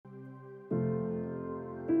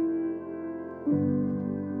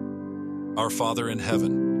Our Father in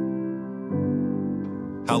heaven,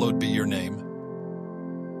 hallowed be your name.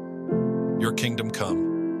 Your kingdom come.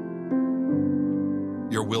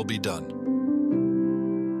 Your will be done,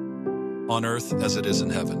 on earth as it is in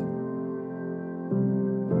heaven.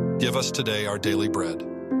 Give us today our daily bread,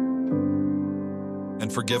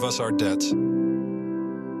 and forgive us our debts,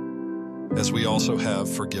 as we also have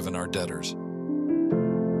forgiven our debtors.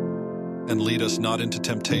 And lead us not into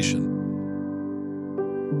temptation,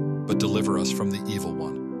 but deliver us from the evil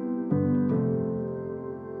one.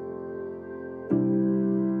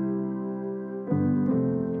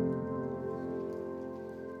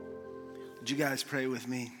 Would you guys pray with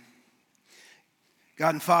me?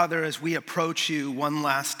 God and Father, as we approach you one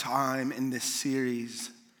last time in this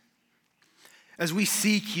series, as we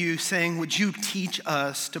seek you, saying, would you teach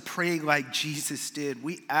us to pray like Jesus did?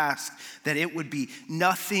 We ask that it would be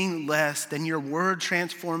nothing less than your word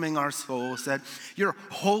transforming our souls, that your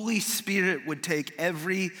Holy Spirit would take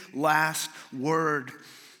every last word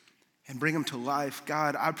and bring them to life.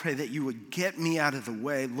 God, I pray that you would get me out of the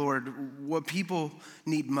way. Lord, what people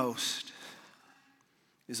need most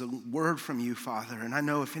is a word from you, Father. And I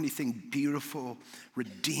know if anything beautiful,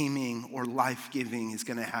 redeeming, or life-giving is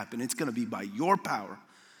gonna happen, it's gonna be by your power,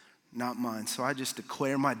 not mine. So I just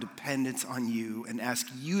declare my dependence on you and ask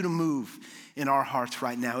you to move in our hearts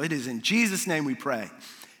right now. It is in Jesus' name we pray,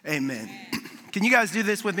 amen. Can you guys do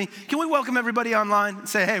this with me? Can we welcome everybody online and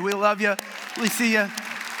say, hey, we love you, we see you.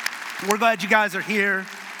 We're glad you guys are here.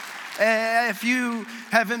 If you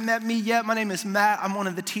haven't met me yet, my name is Matt. I'm one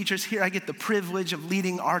of the teachers here. I get the privilege of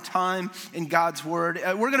leading our time in God's word.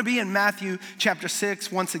 We're going to be in Matthew chapter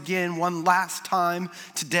 6 once again, one last time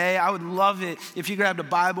today. I would love it if you grabbed a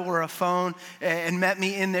Bible or a phone and met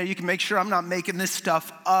me in there. You can make sure I'm not making this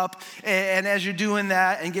stuff up. And as you're doing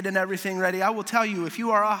that and getting everything ready, I will tell you, if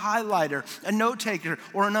you are a highlighter, a note taker,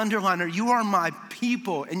 or an underliner, you are my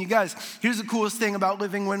people. And you guys, here's the coolest thing about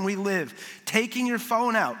living when we live. Taking your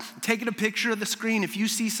phone out, taking a picture of the screen if you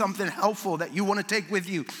see something helpful that you want to take with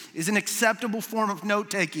you is an acceptable form of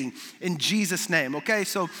note-taking in Jesus' name, okay?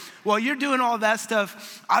 So while you're doing all that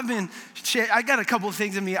stuff, I got a couple of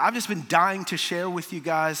things in me. I've just been dying to share with you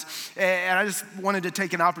guys, and I just wanted to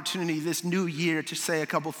take an opportunity this new year to say a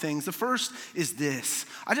couple things. The first is this.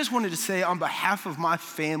 I just wanted to say on behalf of my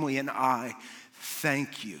family and I,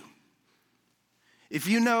 thank you. If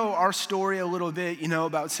you know our story a little bit, you know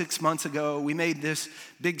about 6 months ago, we made this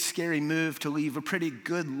big scary move to leave a pretty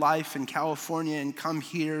good life in California and come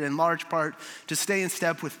here in large part to stay in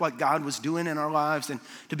step with what God was doing in our lives and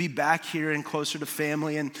to be back here and closer to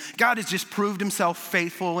family. And God has just proved himself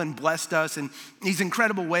faithful and blessed us in these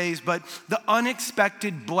incredible ways. But the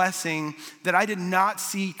unexpected blessing that I did not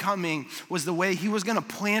see coming was the way he was gonna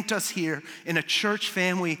plant us here in a church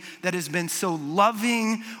family that has been so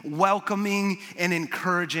loving, welcoming, and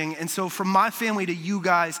encouraging. And so from my family to you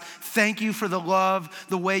guys, thank you for the love,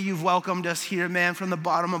 the way you've welcomed us here, man, from the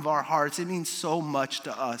bottom of our hearts. It means so much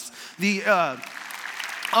to us. I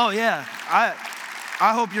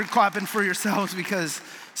hope you're clapping for yourselves because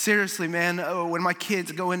seriously, man, when my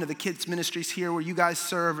kids go into the kids ministries here where you guys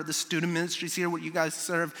serve or the student ministries here where you guys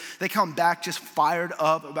serve, they come back just fired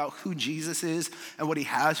up about who Jesus is and what he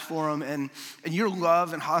has for them. And your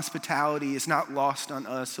love and hospitality is not lost on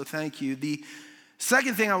us, so thank you. The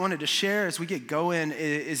second thing I wanted to share as we get going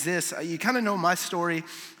is this. You kind of know my story.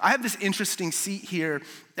 I have this interesting seat here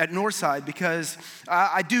at Northside because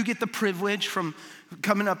I do get the privilege from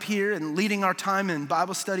coming up here and leading our time in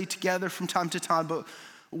Bible study together from time to time. But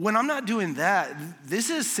when I'm not doing that,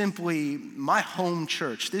 this is simply my home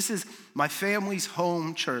church. This is my family's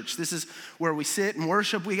home church. This is where we sit and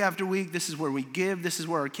worship week after week. This is where we give. This is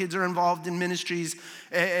where our kids are involved in ministries.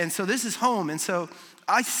 And so this is home. And so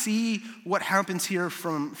I see what happens here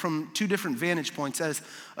from two different vantage points as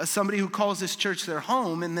somebody who calls this church their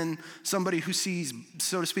home and then somebody who sees,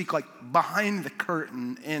 so to speak, like behind the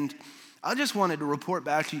curtain. And I just wanted to report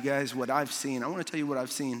back to you guys what I've seen. I want to tell you what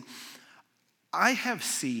I've seen. I have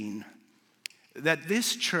seen that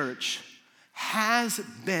this church has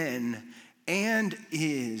been and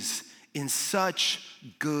is in such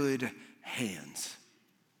good hands.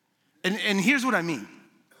 And here's what I mean.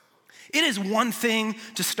 It is one thing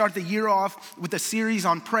to start the year off with a series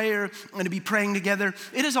on prayer and to be praying together.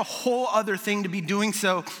 It is a whole other thing to be doing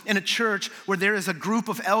so in a church where there is a group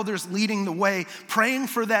of elders leading the way, praying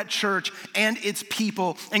for that church and its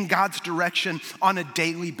people in God's direction on a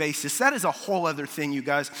daily basis. That is a whole other thing, you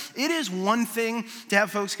guys. It is one thing to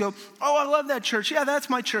have folks go, oh, I love that church. Yeah, that's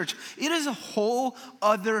my church. It is a whole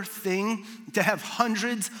other thing to have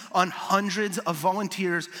hundreds on hundreds of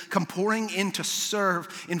volunteers come pouring in to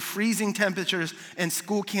serve in freezing temperatures and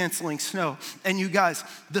school canceling snow. And you guys,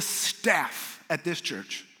 the staff at this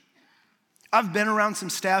church, I've been around some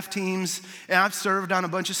staff teams and I've served on a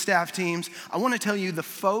bunch of staff teams. I want to tell you the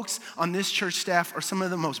folks on this church staff are some of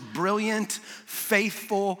the most brilliant,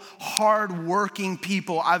 faithful, hardworking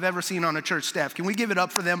people I've ever seen on a church staff. Can we give it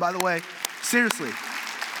up for them, by the way? Seriously.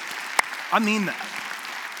 I mean that.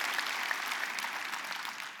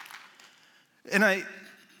 And I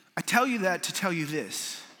tell you that to tell you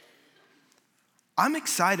this. I'm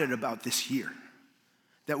excited about this year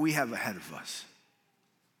that we have ahead of us.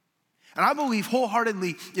 And I believe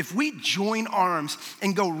wholeheartedly, if we join arms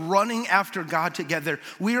and go running after God together,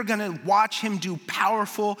 we are gonna watch him do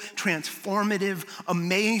powerful, transformative,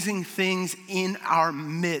 amazing things in our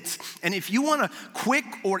midst. And if you want a quick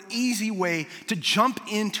or easy way to jump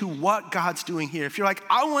into what God's doing here, if you're like,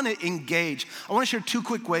 I wanna engage, I wanna share 2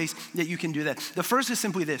 quick ways that you can do that. The first is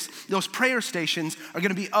simply this. Those prayer stations are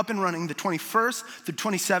gonna be up and running the 21st through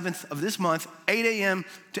 27th of this month, 8 a.m.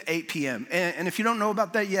 to 8 p.m. And if you don't know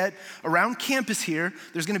about that yet, around campus here,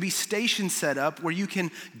 there's gonna be stations set up where you can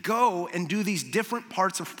go and do these different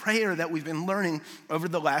parts of prayer that we've been learning over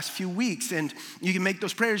the last few weeks. And you can make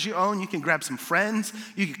those prayers your own. You can grab some friends.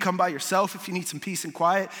 You can come by yourself if you need some peace and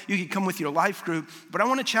quiet. You can come with your life group. But I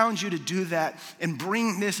wanna challenge you to do that and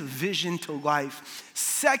bring this vision to life.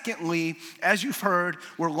 Secondly, as you've heard,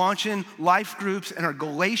 we're launching life groups and our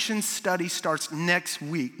Galatians study starts next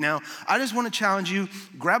week. Now, I just wanna challenge you,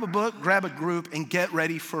 grab a book, grab a group, and get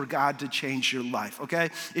ready for God to change your life, okay?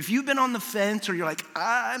 If you've been on the fence or you're like,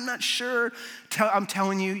 I'm not sure, I'm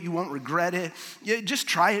telling you, you won't regret it. Just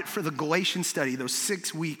try it for the Galatians study, those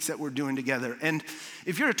 6 weeks that we're doing together. And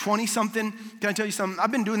if you're a 20-something, can I tell you something?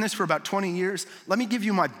 I've been doing this for about 20 years. Let me give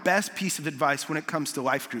you my best piece of advice when it comes to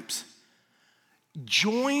life groups.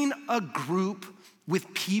 Join a group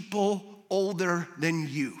with people older than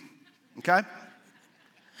you, okay?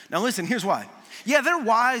 Now listen, here's why. Yeah, they're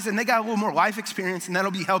wise and they got a little more life experience and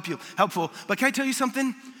that'll be helpful. But can I tell you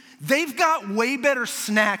something? They've got way better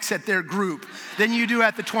snacks at their group than you do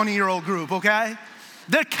at the 20-year-old group, okay?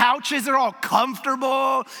 Their couches are all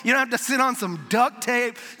comfortable. You don't have to sit on some duct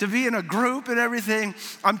tape to be in a group and everything.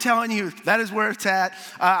 I'm telling you, that is where it's at.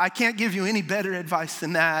 I can't give you any better advice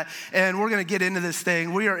than that. And we're gonna get into this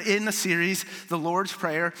thing. We are in the series, The Lord's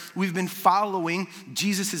Prayer. We've been following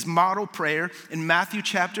Jesus' model prayer in Matthew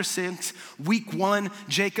chapter 6. Week 1,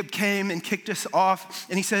 Jacob came and kicked us off.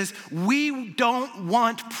 And he says, we don't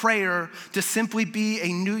want prayer to simply be a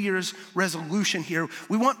New Year's resolution here.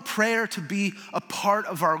 We want prayer to be a part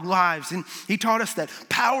of our lives. And he taught us that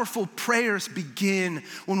powerful prayers begin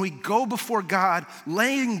when we go before God,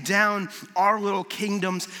 laying down our little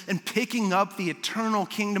kingdoms and picking up the eternal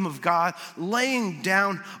kingdom of God, laying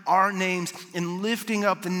down our names and lifting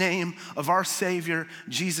up the name of our Savior,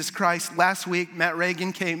 Jesus Christ. Last week, Matt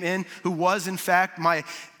Reagan came in, who was in fact my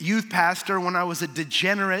youth pastor when I was a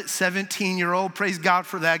degenerate 17-year-old. Praise God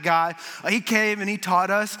for that guy. He came and he taught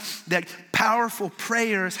us that powerful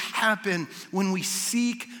prayers happen when we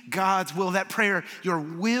seek God's will. That prayer, your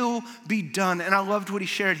will be done. And I loved what he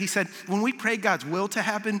shared. He said, when we pray God's will to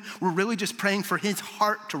happen, we're really just praying for his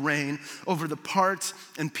heart to reign over the parts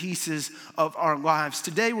and pieces of our lives.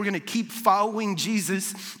 Today, we're gonna keep following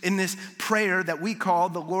Jesus in this prayer that we call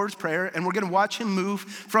the Lord's Prayer, and we're gonna watch him move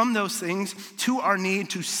from those things to our need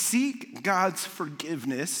to seek God's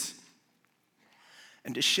forgiveness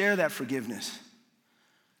and to share that forgiveness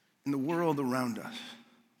in the world around us.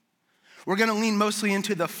 We're gonna lean mostly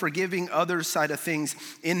into the forgiving others side of things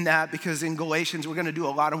in that, because in Galatians, we're gonna do a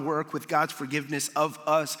lot of work with God's forgiveness of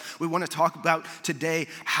us. We wanna talk about today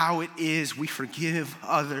how it is we forgive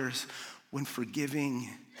others when forgiving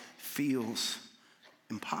feels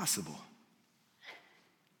impossible.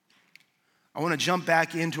 I wanna jump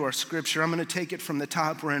back into our scripture. I'm gonna take it from the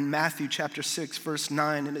top. We're in Matthew chapter 6, verse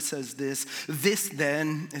 9, and it says this. This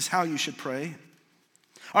then is how you should pray.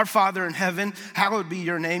 Our Father in heaven, hallowed be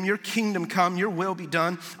your name. Your kingdom come, your will be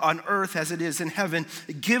done on earth as it is in heaven.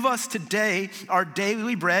 Give us today our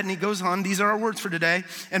daily bread. And he goes on, these are our words for today.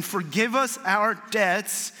 And forgive us our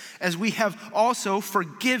debts as we have also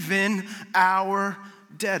forgiven our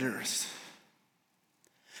debtors.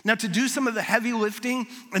 Now, to do some of the heavy lifting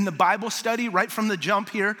in the Bible study right from the jump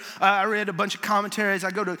here, I read a bunch of commentaries. I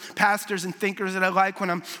go to pastors and thinkers that I like when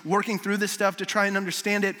I'm working through this stuff to try and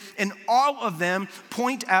understand it. And all of them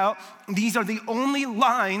point out these are the only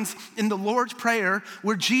lines in the Lord's Prayer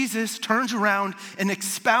where Jesus turns around and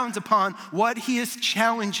expounds upon what he is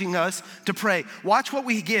challenging us to pray. Watch what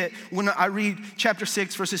we get when I read chapter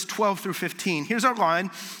 6, verses 12 through 15. Here's our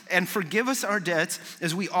line: "And forgive us our debts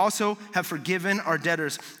as we also have forgiven our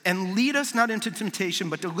debtors. And lead us not into temptation,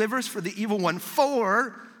 but deliver us from the evil one.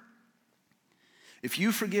 For if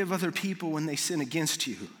you forgive other people when they sin against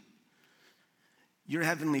you, your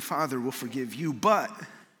heavenly Father will forgive you. But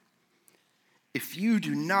if you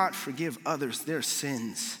do not forgive others their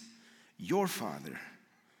sins, your Father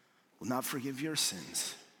will not forgive your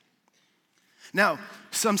sins." Now,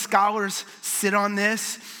 some scholars sit on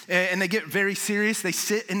this and they get very serious. They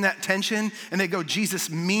sit in that tension and they go, Jesus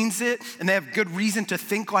means it. And they have good reason to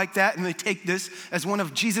think like that. And they take this as one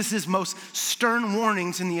of Jesus's most stern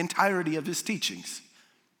warnings in the entirety of his teachings.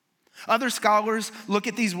 Other scholars look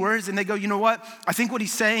at these words and they go, you know what? I think what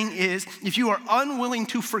he's saying is, if you are unwilling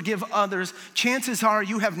to forgive others, chances are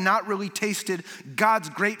you have not really tasted God's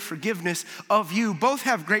great forgiveness of you. Both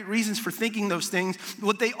have great reasons for thinking those things.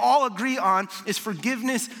 What they all agree on is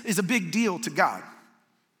forgiveness is a big deal to God.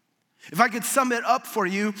 If I could sum it up for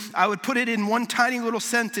you, I would put it in one tiny little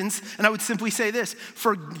sentence, and I would simply say this: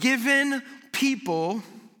 forgiven people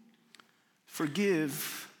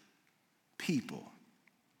forgive people.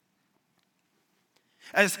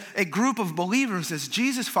 As a group of believers, as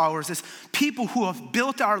Jesus followers, as people who have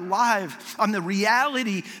built our lives on the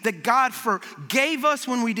reality that God forgave us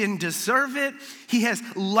when we didn't deserve it. He has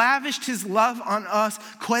lavished his love on us,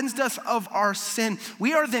 cleansed us of our sin.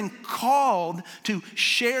 We are then called to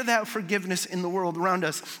share that forgiveness in the world around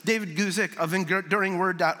us. David Guzik of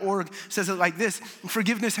EnduringWord.org says it like this: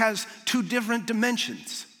 forgiveness has two different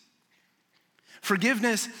dimensions.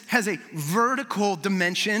 Forgiveness has a vertical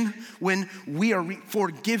dimension when we are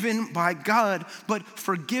forgiven by God, but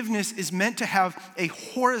forgiveness is meant to have a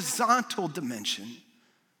horizontal dimension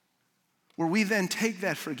where we then take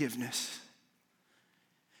that forgiveness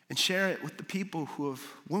and share it with the people who have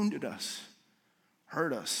wounded us,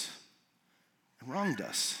 hurt us, and wronged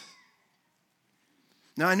us.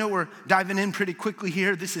 Now, I know we're diving in pretty quickly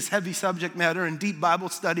here. This is heavy subject matter and deep Bible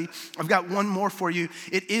study. I've got one more for you.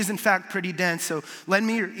 It is, in fact, pretty dense, so lend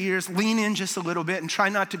me your ears, lean in just a little bit, and try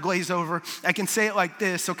not to glaze over. I can say it like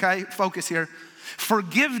this, okay? Focus here.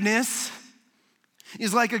 Forgiveness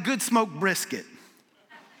is like a good smoked brisket.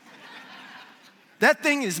 That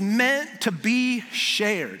thing is meant to be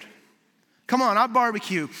shared. Come on, I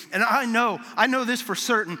barbecue, and I know this for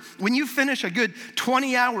certain. When you finish a good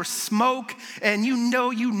 20-hour smoke and you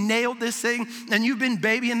know you nailed this thing and you've been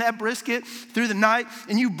babying that brisket through the night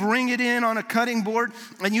and you bring it in on a cutting board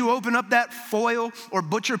and you open up that foil or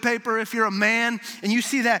butcher paper if you're a man and you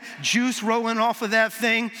see that juice rolling off of that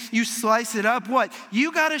thing, you slice it up, what?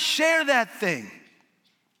 You gotta share that thing.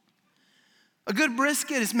 A good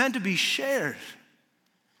brisket is meant to be shared.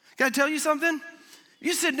 Can I tell you something?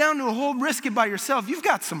 You sit down to a whole brisket by yourself, you've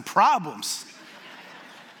got some problems.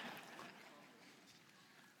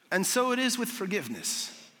 And so it is with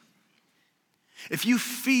forgiveness. If you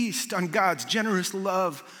feast on God's generous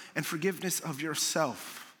love and forgiveness of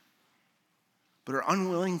yourself, but are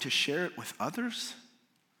unwilling to share it with others,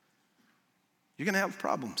 you're gonna have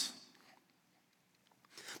problems.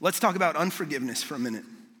 Let's talk about unforgiveness for a minute.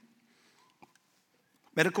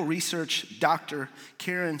 Medical research Dr.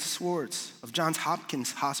 Karen Swartz of Johns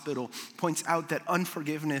Hopkins Hospital points out that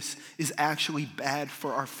unforgiveness is actually bad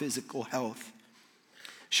for our physical health.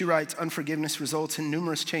 She writes, unforgiveness results in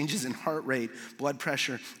numerous changes in heart rate, blood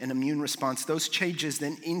pressure, and immune response. Those changes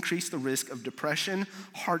then increase the risk of depression,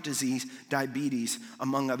 heart disease, diabetes,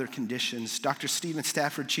 among other conditions. Dr. Stephen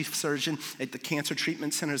Stafford, chief surgeon at the Cancer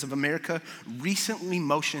Treatment Centers of America, recently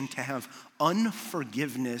motioned to have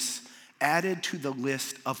unforgiveness added to the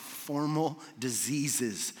list of formal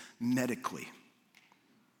diseases medically.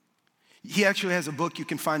 He actually has a book you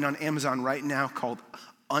can find on Amazon right now called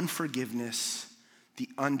Unforgiveness, the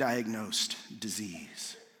Undiagnosed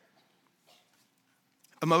Disease.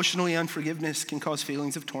 Emotionally, unforgiveness can cause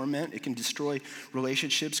feelings of torment. It can destroy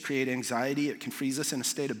relationships, create anxiety. It can freeze us in a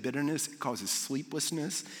state of bitterness. It causes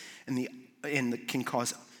sleeplessness, and it can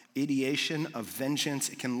cause ideation of vengeance.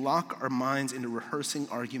 It can lock our minds into rehearsing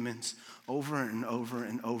arguments over and over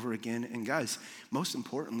and over again. And guys, most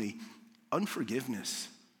importantly, unforgiveness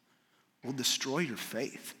will destroy your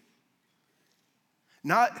faith.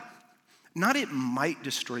 Not it might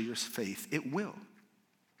destroy your faith, it will.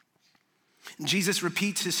 Jesus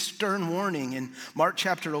repeats his stern warning in Mark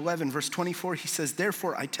chapter 11, verse 24. He says,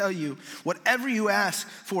 therefore, I tell you, whatever you ask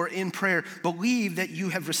for in prayer, believe that you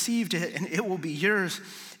have received it and it will be yours.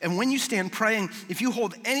 And when you stand praying, if you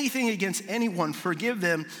hold anything against anyone, forgive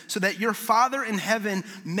them so that your Father in heaven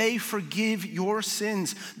may forgive your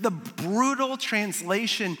sins. The brutal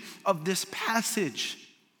translation of this passage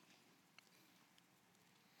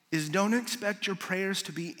is don't expect your prayers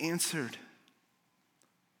to be answered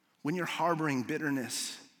when you're harboring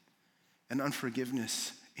bitterness and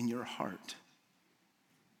unforgiveness in your heart.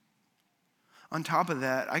 On top of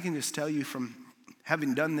that, I can just tell you from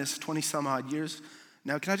having done this 20 some odd years,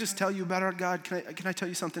 now can I just tell you about our God? Can I tell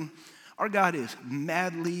you something? Our God is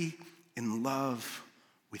madly in love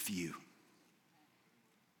with you.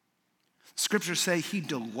 Scripture say he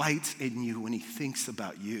delights in you when he thinks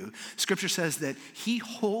about you. Scripture says that he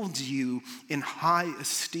holds you in high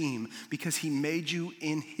esteem because he made you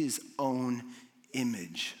in his own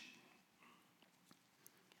image.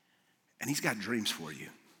 And he's got dreams for you.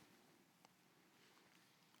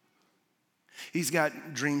 He's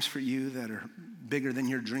got dreams for you that are bigger than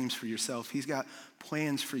your dreams for yourself. He's got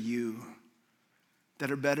plans for you that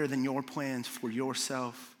are better than your plans for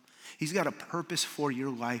yourself. He's got a purpose for your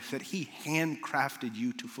life that he handcrafted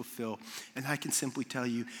you to fulfill. And I can simply tell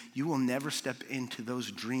you, you will never step into those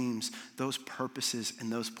dreams, those purposes,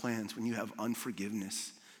 and those plans when you have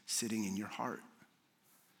unforgiveness sitting in your heart.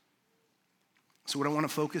 So what I want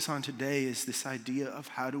to focus on today is this idea of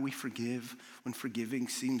how do we forgive when forgiving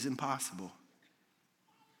seems impossible.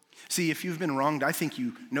 See, if you've been wronged, I think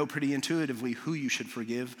you know pretty intuitively who you should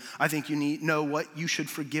forgive. I think you know what you should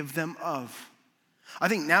forgive them of. I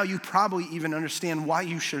think now you probably even understand why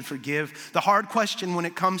you should forgive. The hard question when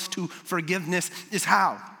it comes to forgiveness is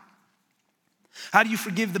how. How do you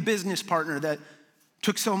forgive the business partner that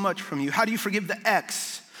took so much from you? How do you forgive the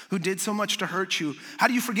ex who did so much to hurt you? How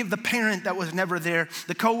do you forgive the parent that was never there,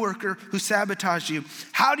 the coworker who sabotaged you?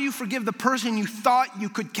 How do you forgive the person you thought you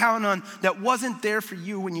could count on that wasn't there for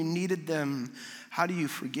you when you needed them? How do you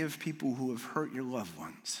forgive people who have hurt your loved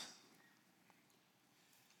ones?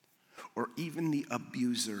 Or even the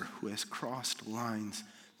abuser who has crossed lines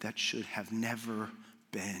that should have never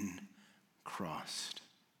been crossed.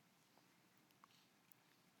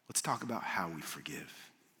 Let's talk about how we forgive.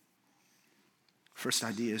 First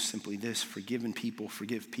idea is simply this: forgive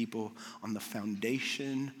people on the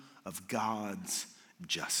foundation of God's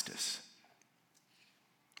justice.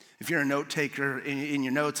 If you're a note taker in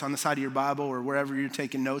your notes on the side of your Bible or wherever you're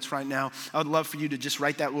taking notes right now, I would love for you to just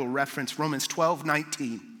write that little reference, Romans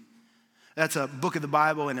 12:19. That's a book of the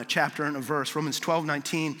Bible and a chapter and a verse. Romans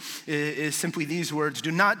 12:19 is simply these words: do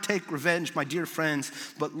not take revenge, my dear friends,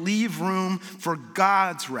 but leave room for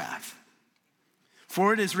God's wrath.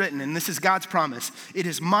 For it is written, and this is God's promise, it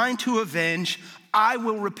is mine to avenge, I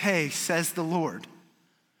will repay, says the Lord.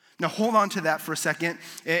 Now hold on to that for a second,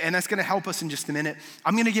 and that's gonna help us in just a minute.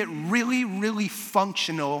 I'm gonna get really, really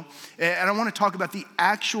functional, and I wanna talk about the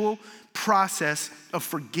actual process of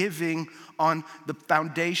forgiving on the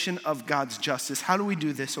foundation of God's justice. How do we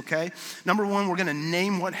do this, okay? Number one, we're gonna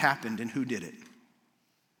name what happened and who did it.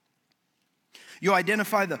 You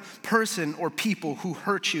identify the person or people who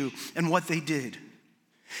hurt you and what they did.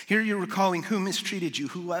 Here you're recalling who mistreated you,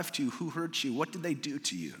 who left you, who hurt you, what did they do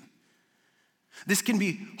to you? This can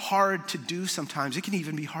be hard to do sometimes. It can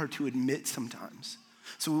even be hard to admit sometimes.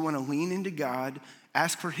 So we want to lean into God,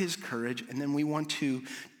 ask for his courage, and then we want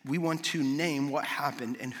to name what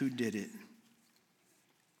happened and who did it.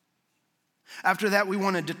 After that, we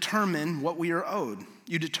want to determine what we are owed.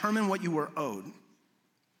 You determine what you are owed.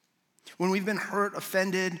 When we've been hurt,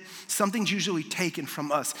 offended, something's usually taken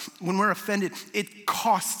from us. When we're offended, it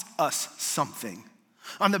costs us something.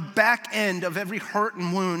 On the back end of every hurt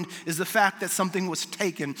and wound is the fact that something was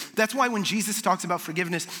taken. That's why when Jesus talks about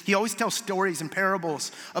forgiveness, he always tells stories and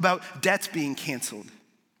parables about debts being canceled.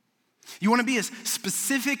 You want to be as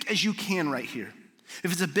specific as you can right here.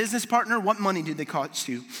 If it's a business partner, what money did they cost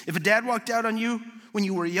you? If a dad walked out on you when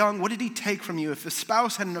you were young, what did he take from you? If a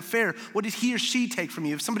spouse had an affair, what did he or she take from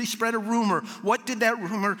you? If somebody spread a rumor, what did that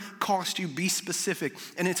rumor cost you? Be specific.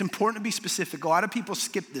 And it's important to be specific. A lot of people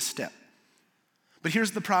skip this step. But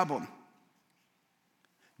here's the problem.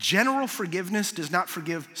 General forgiveness does not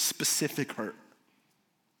forgive specific hurt.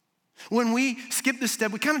 When we skip this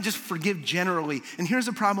step, we kind of just forgive generally. And here's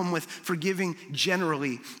the problem with forgiving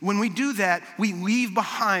generally. When we do that, we leave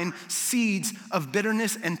behind seeds of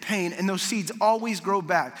bitterness and pain, and those seeds always grow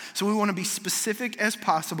back. So we want to be specific as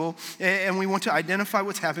possible, and we want to identify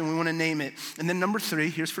what's happening. We want to name it. And then number 3,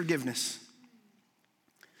 here's forgiveness.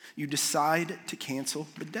 You decide to cancel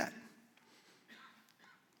the debt.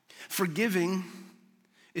 Forgiving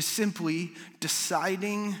is simply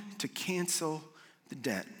deciding to cancel the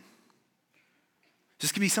debt.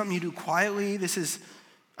 This could be something you do quietly.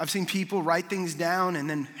 I've seen people write things down and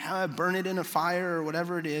then burn it in a fire or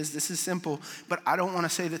whatever it is. This is simple, but I don't want to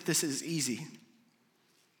say that this is easy.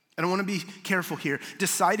 And I want to be careful here.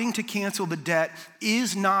 Deciding to cancel the debt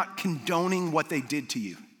is not condoning what they did to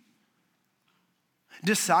you.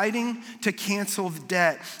 Deciding to cancel the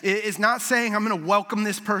debt is not saying I'm going to welcome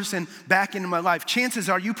this person back into my life. Chances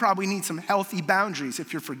are you probably need some healthy boundaries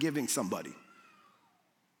if you're forgiving somebody.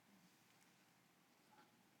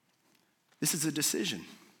 This is a decision.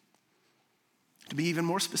 To be even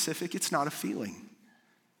more specific, it's not a feeling.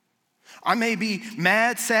 I may be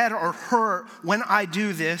mad, sad, or hurt when I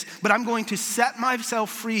do this, but I'm going to set myself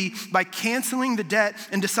free by canceling the debt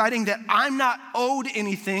and deciding that I'm not owed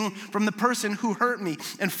anything from the person who hurt me.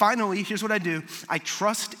 And finally, here's what I do. I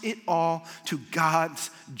trust it all to God's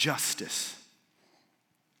justice.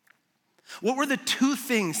 What were the two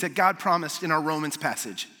things that God promised in our Romans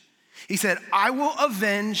passage? He said, I will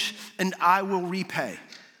avenge and I will repay.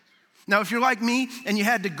 Now, if you're like me and you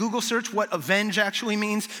had to Google search what avenge actually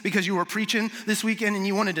means because you were preaching this weekend and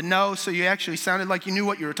you wanted to know, so you actually sounded like you knew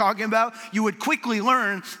what you were talking about, you would quickly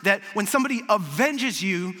learn that when somebody avenges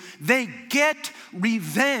you, they get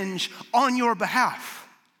revenge on your behalf.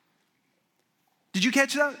 Did you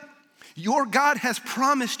catch that? Your God has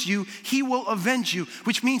promised you he will avenge you,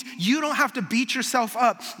 which means you don't have to beat yourself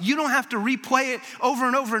up. You don't have to replay it over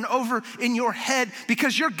and over and over in your head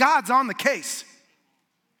because your God's on the case.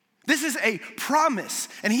 This is a promise,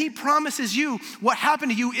 and he promises you what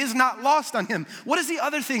happened to you is not lost on him. What is the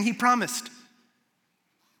other thing he promised?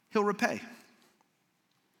 He'll repay.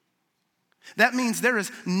 That means there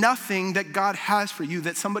is nothing that God has for you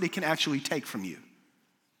that somebody can actually take from you.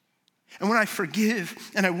 And when I forgive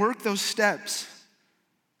and I work those steps,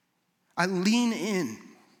 I lean in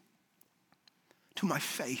to my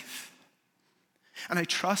faith, and I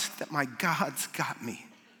trust that my God's got me.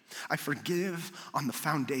 I forgive on the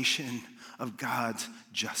foundation of God's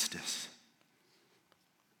justice.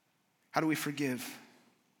 How do we forgive?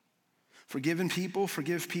 Forgive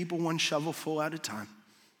people one shovelful at a time.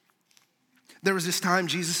 There was this time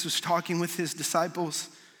Jesus was talking with his disciples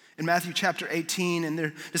in Matthew chapter 18, and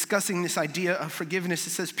they're discussing this idea of forgiveness. It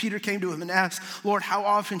says, Peter came to him and asked, Lord, how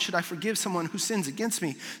often should I forgive someone who sins against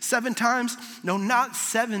me? 7 times? No, not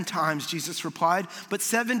 7 times, Jesus replied, but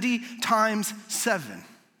 70 times 7.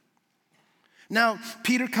 Now,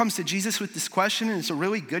 Peter comes to Jesus with this question, and it's a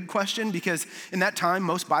really good question because in that time,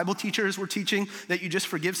 most Bible teachers were teaching that you just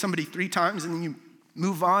forgive somebody 3 times and then you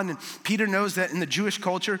move on. And Peter knows that in the Jewish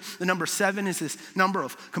culture, the number 7 is this number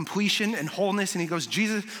of completion and wholeness. And he goes,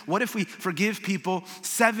 Jesus, what if we forgive people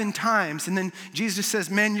 7 times? And then Jesus says,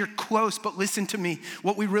 man, you're close, but listen to me.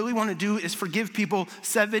 What we really want to do is forgive people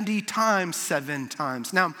 70 times 7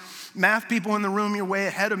 times. Now, math people in the room, you're way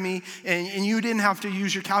ahead of me, and you didn't have to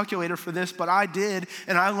use your calculator for this, but I did,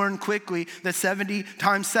 and I learned quickly that 70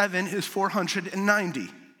 times 7 is 490.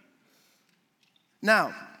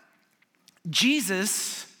 Now,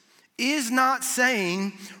 Jesus is not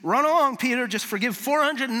saying, run along, Peter, just forgive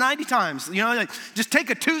 490 times. You know, like, just take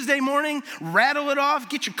a Tuesday morning, rattle it off,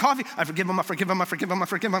 get your coffee. I forgive him, I forgive him, I forgive him, I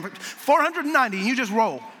forgive him. 490, and you just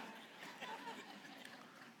roll.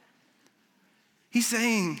 He's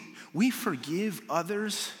saying, we forgive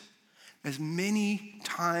others as many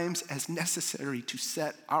times as necessary to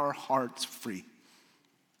set our hearts free.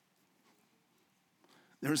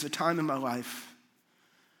 There was a time in my life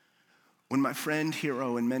when my friend,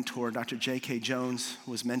 hero, and mentor, Dr. J.K. Jones,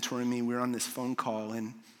 was mentoring me. We were on this phone call,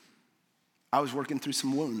 and I was working through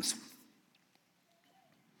some wounds.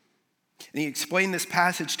 And he explained this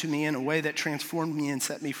passage to me in a way that transformed me and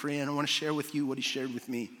set me free, and I want to share with you what he shared with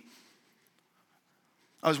me.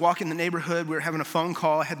 I was walking the neighborhood, we were having a phone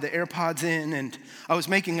call, I had the AirPods in, and I was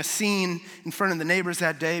making a scene in front of the neighbors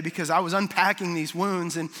that day because I was unpacking these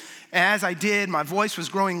wounds, and as I did, my voice was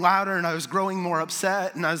growing louder and I was growing more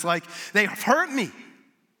upset, and I was like, they hurt me.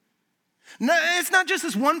 No, it's not just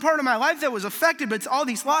this one part of my life that was affected, but it's all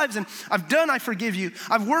these lives, and I forgive you.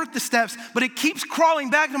 I've worked the steps, but it keeps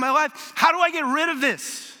crawling back into my life. How do I get rid of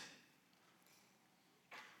this?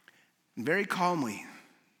 And very calmly,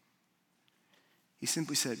 he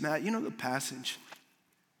simply said, Matt, you know the passage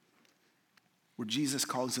where Jesus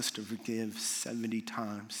calls us to forgive 70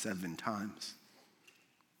 times, 7 times?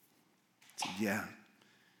 I said, yeah.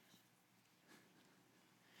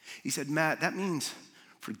 He said, Matt, that means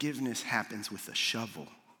forgiveness happens with a shovel,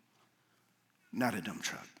 not a dump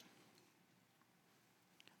truck.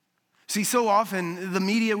 See, so often the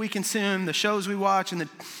media we consume, the shows we watch, and the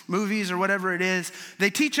movies or whatever it is, they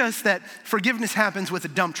teach us that forgiveness happens with a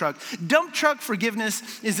dump truck. Dump truck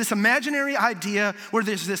forgiveness is this imaginary idea where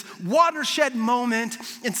there's this watershed moment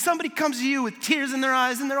and somebody comes to you with tears in their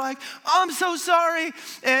eyes and they're like, I'm so sorry.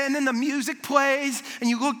 And then the music plays and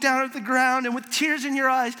you look down at the ground and with tears in your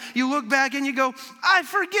eyes, you look back and you go, I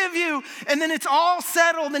forgive you. And then it's all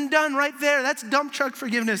settled and done right there. That's dump truck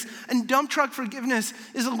forgiveness. And dump truck forgiveness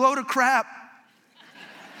is a load of crap.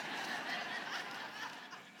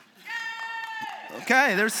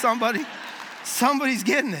 Okay, there's somebody's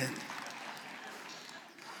getting it.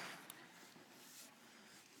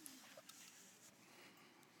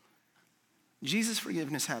 Jesus'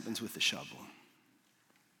 forgiveness happens with the shovel.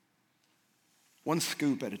 One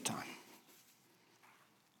scoop at a time.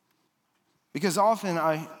 Because often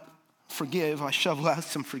I shovel out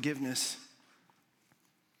some forgiveness.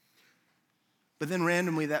 But then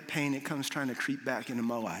randomly that pain, it comes trying to creep back into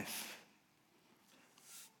my life.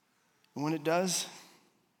 And when it does,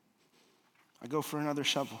 I go for another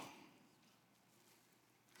shovel.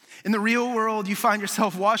 In the real world, you find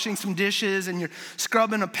yourself washing some dishes and you're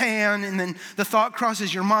scrubbing a pan, and then the thought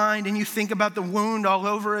crosses your mind and you think about the wound all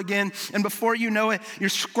over again. And before you know it, you're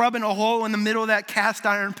scrubbing a hole in the middle of that cast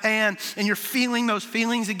iron pan and you're feeling those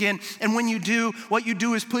feelings again. And when you do, what you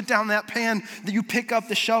do is put down that pan, that you pick up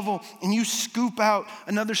the shovel and you scoop out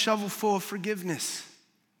another shovel full of forgiveness.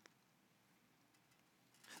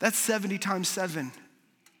 That's 70 times 7.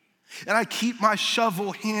 And I keep my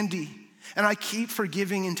shovel handy. And I keep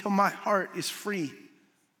forgiving until my heart is free.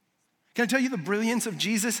 Can I tell you the brilliance of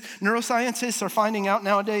Jesus? Neuroscientists are finding out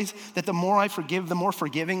nowadays that the more I forgive, the more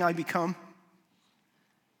forgiving I become.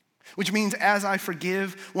 Which means as I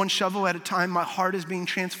forgive one shovel at a time, my heart is being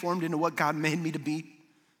transformed into what God made me to be.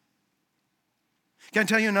 Can I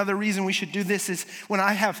tell you another reason we should do this is when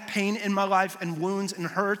I have pain in my life and wounds and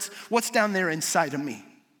hurts, what's down there inside of me?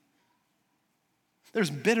 There's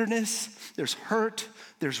bitterness, there's hurt,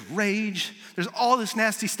 there's rage, there's all this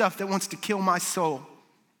nasty stuff that wants to kill my soul.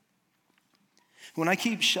 When I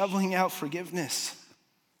keep shoveling out forgiveness,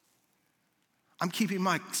 I'm keeping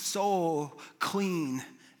my soul clean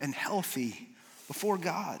and healthy before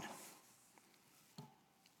God.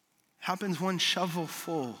 Happens one shovel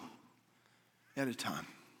full at a time.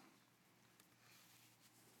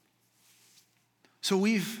 So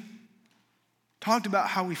we've talked about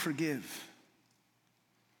how we forgive.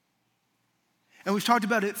 And we've talked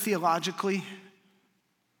about it theologically.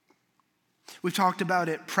 We've talked about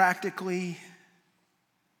it practically.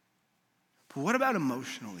 But what about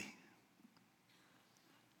emotionally?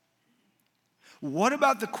 What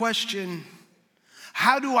about the question,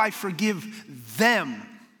 how do I forgive them?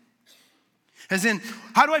 As in,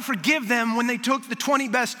 how do I forgive them when they took the 20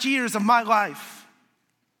 best years of my life?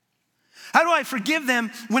 How do I forgive them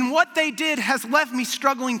when what they did has left me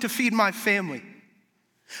struggling to feed my family?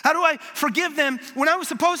 How do I forgive them when I was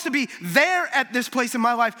supposed to be there at this place in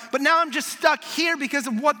my life, but now I'm just stuck here because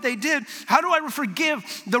of what they did? How do I forgive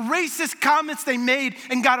the racist comments they made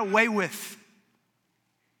and got away with?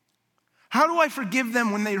 How do I forgive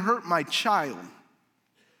them when they hurt my child?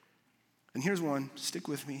 And here's one, stick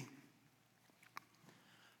with me.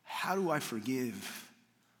 How do I forgive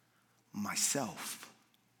myself?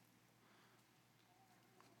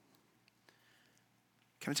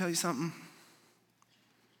 Can I tell you something?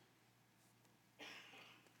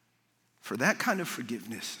 For that kind of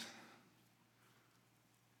forgiveness,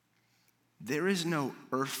 there is no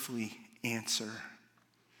earthly answer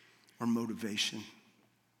or motivation.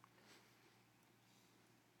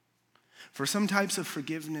 For some types of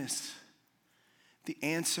forgiveness, the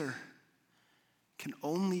answer can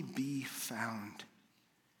only be found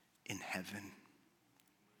in heaven,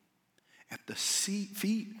 at the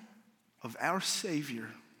feet of our Savior,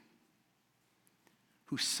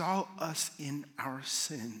 who saw us in our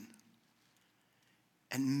sin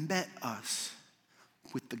and met us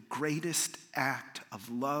with the greatest act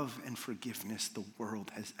of love and forgiveness the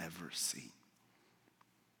world has ever seen.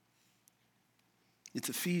 It's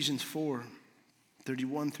Ephesians 4,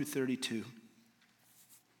 31 through 32.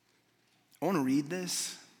 I want to read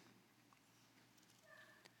this.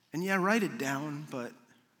 And yeah, write it down, but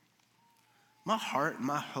my heart,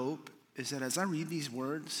 my hope is that as I read these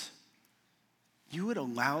words, you would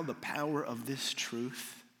allow the power of this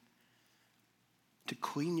truth to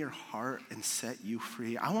clean your heart and set you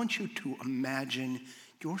free. I want you to imagine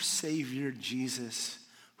your Savior, Jesus,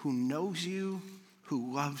 who knows you,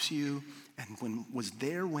 who loves you, and was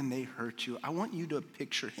there when they hurt you. I want you to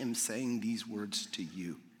picture him saying these words to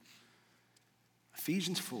you.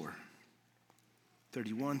 Ephesians 4,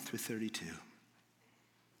 31 through 32.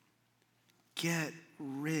 get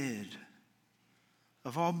rid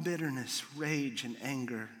of all bitterness, rage, and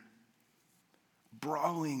anger,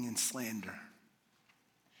 brawling and slander.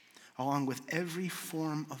 Along with every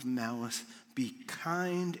form of malice, be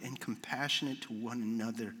kind and compassionate to one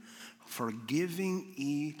another, forgiving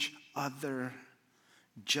each other,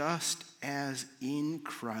 just as in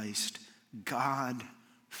Christ God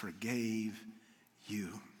forgave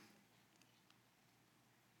you.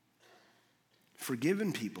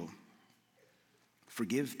 Forgiven people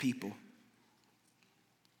forgive people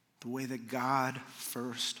the way that God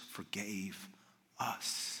first forgave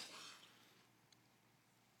us.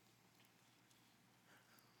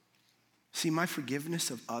 See, my forgiveness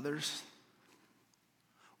of others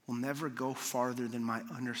will never go farther than my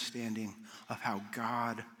understanding of how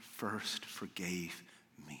God first forgave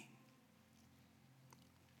me.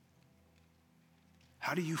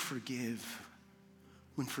 How do you forgive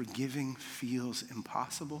when forgiving feels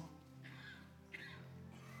impossible?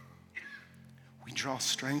 We draw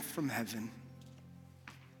strength from heaven.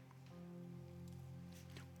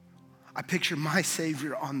 I picture my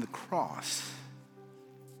Savior on the cross,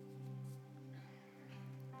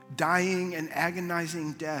 dying an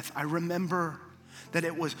agonizing death. I remember that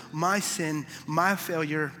it was my sin, my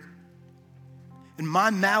failure, and my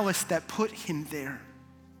malice that put him there.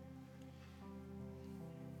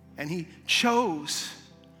 And he chose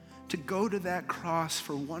to go to that cross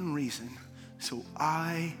for one reason, so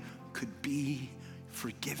I could be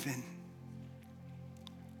forgiven.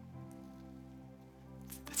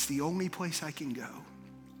 That's the only place I can go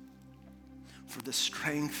for the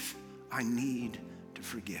strength I need to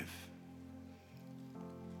forgive.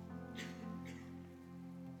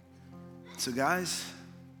 So guys,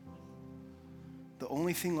 the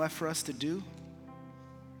only thing left for us to do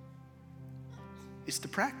is to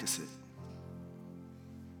practice it.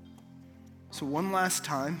 So one last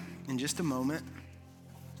time, in just a moment,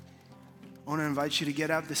 I want to invite you to get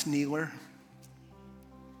out this kneeler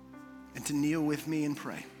and to kneel with me and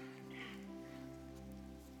pray.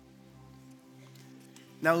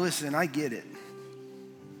 Now listen, I get it.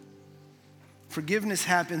 Forgiveness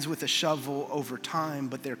happens with a shovel over time,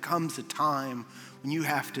 but there comes a time when you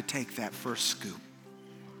have to take that first scoop.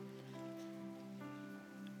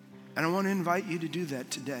 And I want to invite you to do that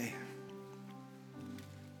today.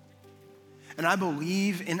 And I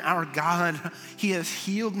believe in our God. He has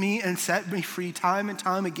healed me and set me free time and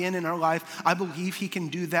time again in our life. I believe he can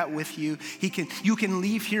do that with you. You can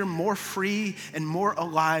leave here more free and more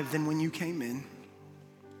alive than when you came in.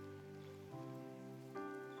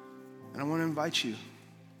 And I want to invite you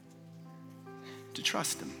to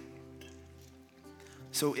trust him.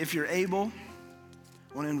 So if you're able,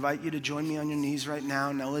 I want to invite you to join me on your knees right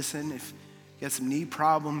now. Now listen, if you got some knee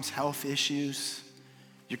problems, health issues,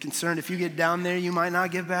 you're concerned if you get down there, you might not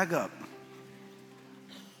get back up.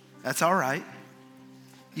 That's all right.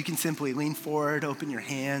 You can simply lean forward, open your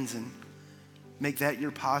hands, and make that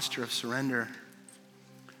your posture of surrender.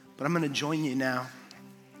 But I'm going to join you now.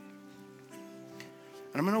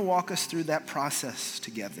 And I'm going to walk us through that process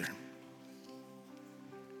together.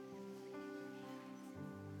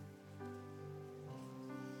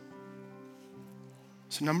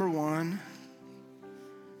 So number one,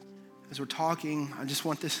 as we're talking, I just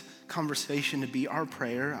want this conversation to be our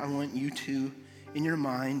prayer. I want you to, in your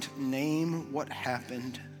mind, name what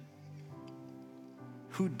happened.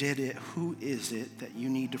 Who did it? Who is it that you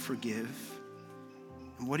need to forgive?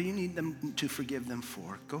 And what do you need them to forgive them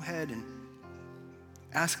for? Go ahead and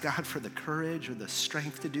ask God for the courage or the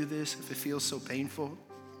strength to do this if it feels so painful.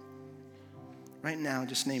 Right now,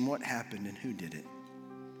 just name what happened and who did it.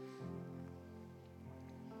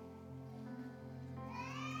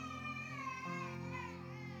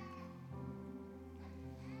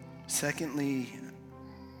 Secondly,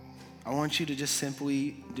 I want you to just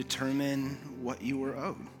simply determine what you were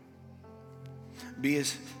owed. Be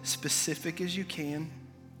as specific as you can.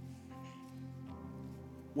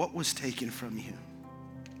 What was taken from you?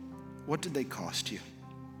 What did they cost you?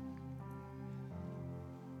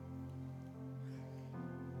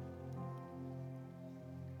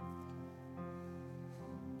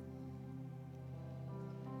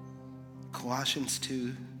 Colossians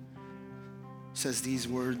 2 says these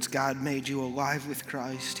words, God made you alive with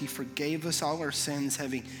Christ. He forgave us all our sins,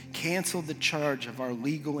 having canceled the charge of our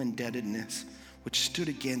legal indebtedness, which stood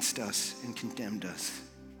against us and condemned us.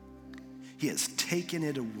 He has taken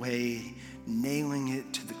it away, nailing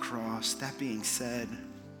it to the cross. That being said,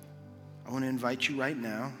 I want to invite you right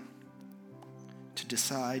now to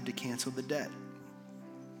decide to cancel the debt.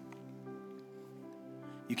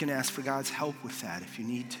 You can ask for God's help with that if you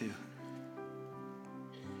need to.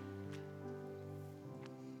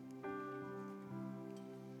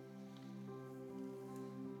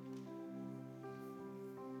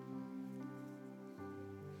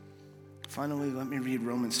 Finally, let me read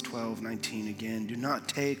Romans 12:19 again. Do not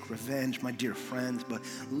take revenge, my dear friends, but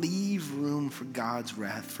leave room for God's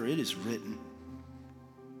wrath, for it is written,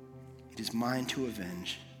 it is mine to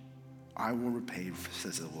avenge. I will repay,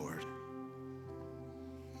 says the Lord.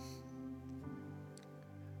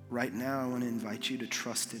 Right now, I want to invite you to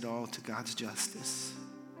trust it all to God's justice.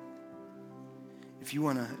 If you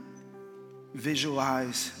want to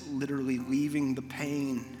visualize literally leaving the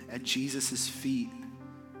pain at Jesus' feet,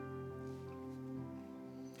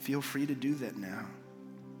 feel free to do that now.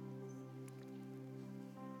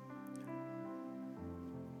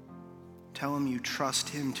 Tell him you trust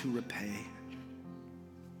him to repay.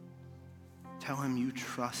 Tell him you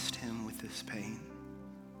trust him with this pain.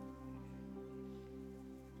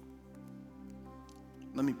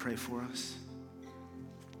 Let me pray for us.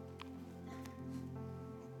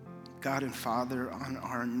 God and Father, on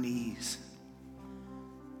our knees,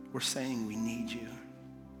 we're saying we need you.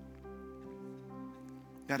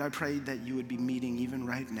 God, I pray that you would be meeting even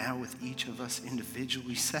right now with each of us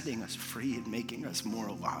individually, setting us free and making us more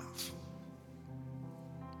alive.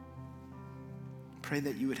 Pray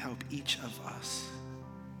that you would help each of us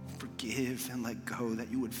forgive and let go, that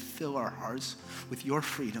you would fill our hearts with your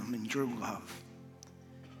freedom and your love.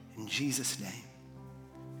 In Jesus' name,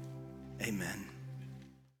 amen.